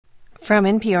From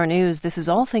NPR News, this is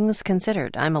All Things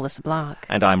Considered. I'm Melissa Block.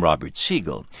 And I'm Robert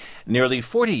Siegel. Nearly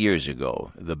 40 years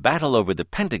ago, the battle over the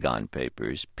Pentagon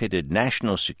Papers pitted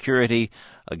national security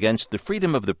against the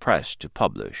freedom of the press to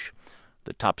publish.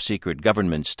 The top-secret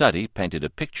government study painted a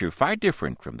picture far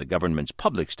different from the government's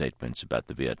public statements about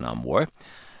the Vietnam War.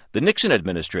 The Nixon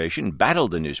administration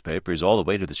battled the newspapers all the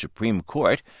way to the Supreme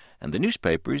Court, and the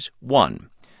newspapers won.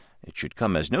 It should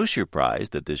come as no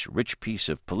surprise that this rich piece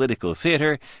of political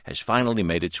theater has finally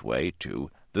made its way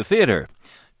to the theater.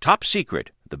 Top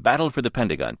Secret, The Battle for the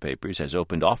Pentagon Papers, has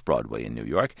opened off-Broadway in New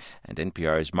York, and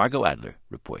NPR's Margot Adler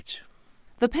reports.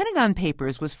 The Pentagon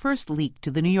Papers was first leaked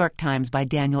to the New York Times by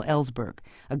Daniel Ellsberg,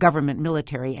 a government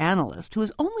military analyst who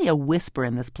is only a whisper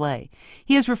in this play.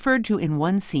 He is referred to in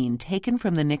one scene taken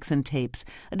from the Nixon tapes,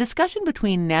 a discussion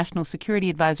between National Security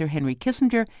Advisor Henry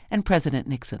Kissinger and President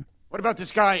Nixon. What about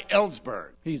this guy,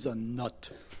 Ellsberg? He's a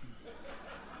nut.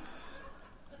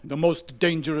 The most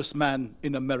dangerous man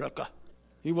in America.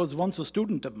 He was once a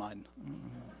student of mine.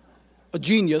 A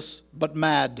genius, but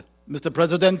mad. Mr.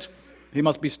 President, he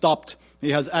must be stopped. He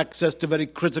has access to very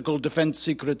critical defense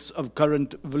secrets of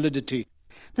current validity.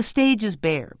 The stage is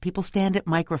bare. People stand at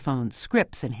microphones,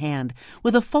 scripts in hand,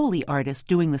 with a Foley artist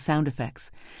doing the sound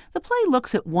effects. The play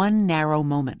looks at one narrow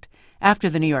moment.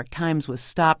 After the New York Times was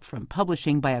stopped from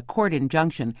publishing by a court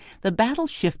injunction, the battle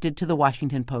shifted to the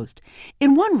Washington Post.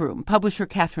 In one room, publisher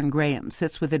Katharine Graham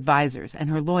sits with advisors and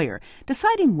her lawyer,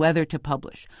 deciding whether to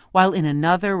publish, while in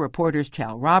another, reporters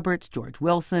Chal Roberts, George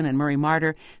Wilson, and Murray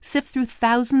Martyr sift through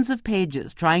thousands of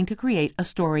pages trying to create a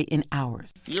story in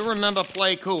hours. You remember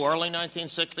Pleiku, early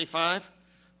 1965?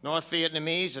 North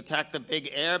Vietnamese attacked the big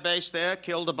air base there,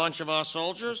 killed a bunch of our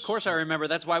soldiers. Of course I remember.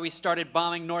 That's why we started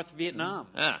bombing North Vietnam.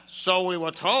 Yeah, so we were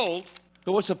told.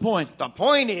 But what's the point? The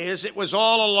point is it was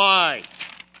all a lie.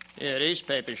 Yeah, these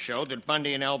papers showed that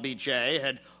Bundy and LBJ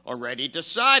had already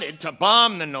decided to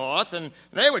bomb the North, and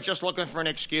they were just looking for an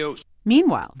excuse.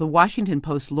 Meanwhile, the Washington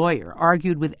Post lawyer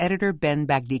argued with editor Ben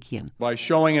Bagdikian. By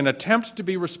showing an attempt to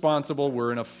be responsible,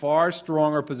 we're in a far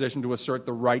stronger position to assert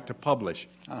the right to publish.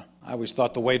 I always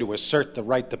thought the way to assert the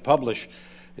right to publish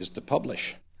is to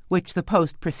publish. Which the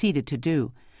Post proceeded to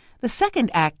do. The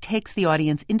second act takes the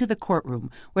audience into the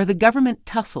courtroom, where the government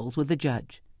tussles with the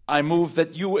judge. I move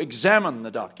that you examine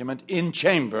the document in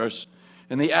chambers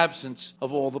in the absence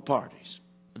of all the parties.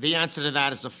 The answer to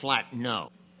that is a flat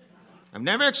no. I've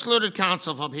never excluded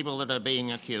counsel for people that are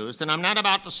being accused, and I'm not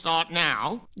about to start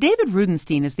now. David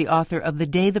Rudenstein is the author of The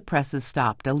Day the Presses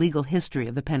Stopped, a legal history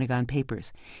of the Pentagon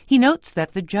Papers. He notes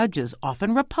that the judges,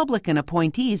 often Republican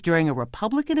appointees during a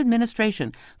Republican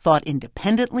administration, thought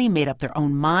independently, made up their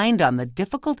own mind on the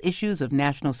difficult issues of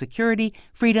national security,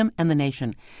 freedom, and the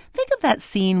nation. Think of that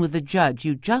scene with the judge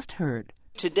you just heard.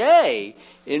 Today,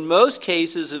 in most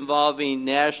cases involving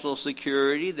national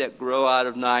security that grow out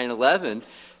of 9/11,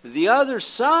 the other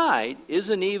side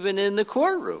isn't even in the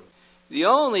courtroom. The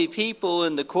only people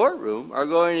in the courtroom are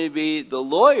going to be the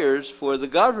lawyers for the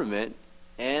government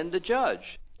and the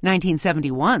judge.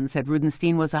 1971, said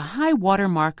Rudenstein, was a high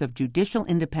watermark of judicial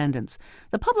independence.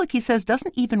 The public, he says,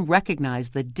 doesn't even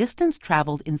recognize the distance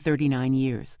traveled in 39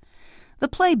 years. The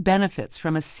play benefits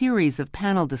from a series of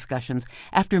panel discussions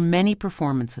after many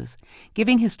performances,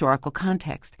 giving historical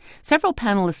context. Several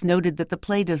panelists noted that the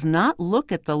play does not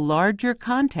look at the larger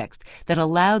context that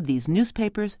allowed these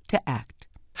newspapers to act.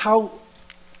 How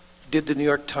did the New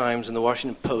York Times and the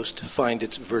Washington Post find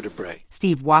its vertebrae?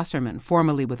 Steve Wasserman,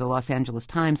 formerly with the Los Angeles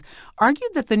Times,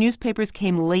 argued that the newspapers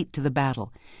came late to the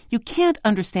battle. You can't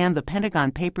understand the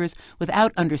Pentagon Papers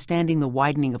without understanding the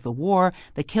widening of the war,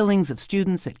 the killings of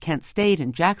students at Kent State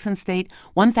and Jackson State,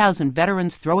 1,000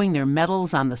 veterans throwing their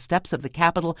medals on the steps of the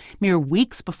Capitol mere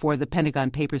weeks before the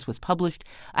Pentagon Papers was published,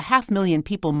 500,000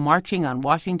 people marching on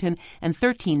Washington, and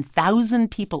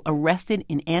 13,000 people arrested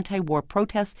in anti-war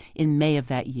protests in May of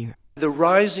that year. The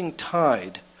rising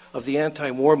tide of the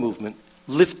anti-war movement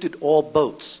lifted all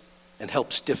boats and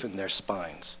helped stiffen their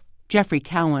spines. Jeffrey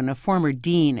Cowan, a former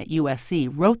dean at USC,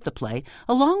 wrote the play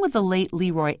along with the late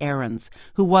Leroy Aarons,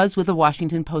 who was with the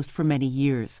Washington Post for many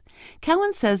years.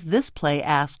 Cowan says this play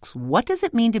asks, what does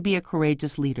it mean to be a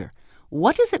courageous leader?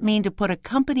 What does it mean to put a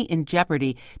company in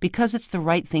jeopardy because it's the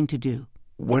right thing to do?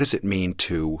 What does it mean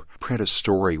to print a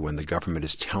story when the government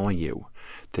is telling you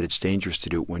that it's dangerous to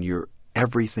do it, when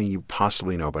everything you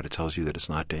possibly know about it tells you that it's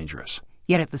not dangerous?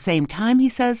 Yet at the same time, he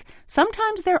says,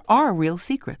 sometimes there are real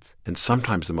secrets. And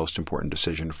sometimes the most important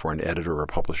decision for an editor or a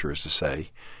publisher is to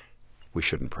say, we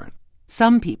shouldn't print.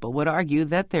 Some people would argue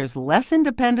that there's less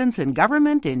independence in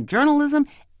government, in journalism,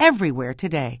 everywhere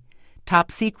today.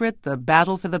 Top Secret, The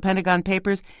Battle for the Pentagon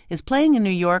Papers, is playing in New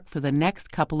York for the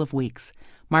next couple of weeks.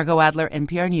 Margot Adler,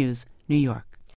 NPR News, New York.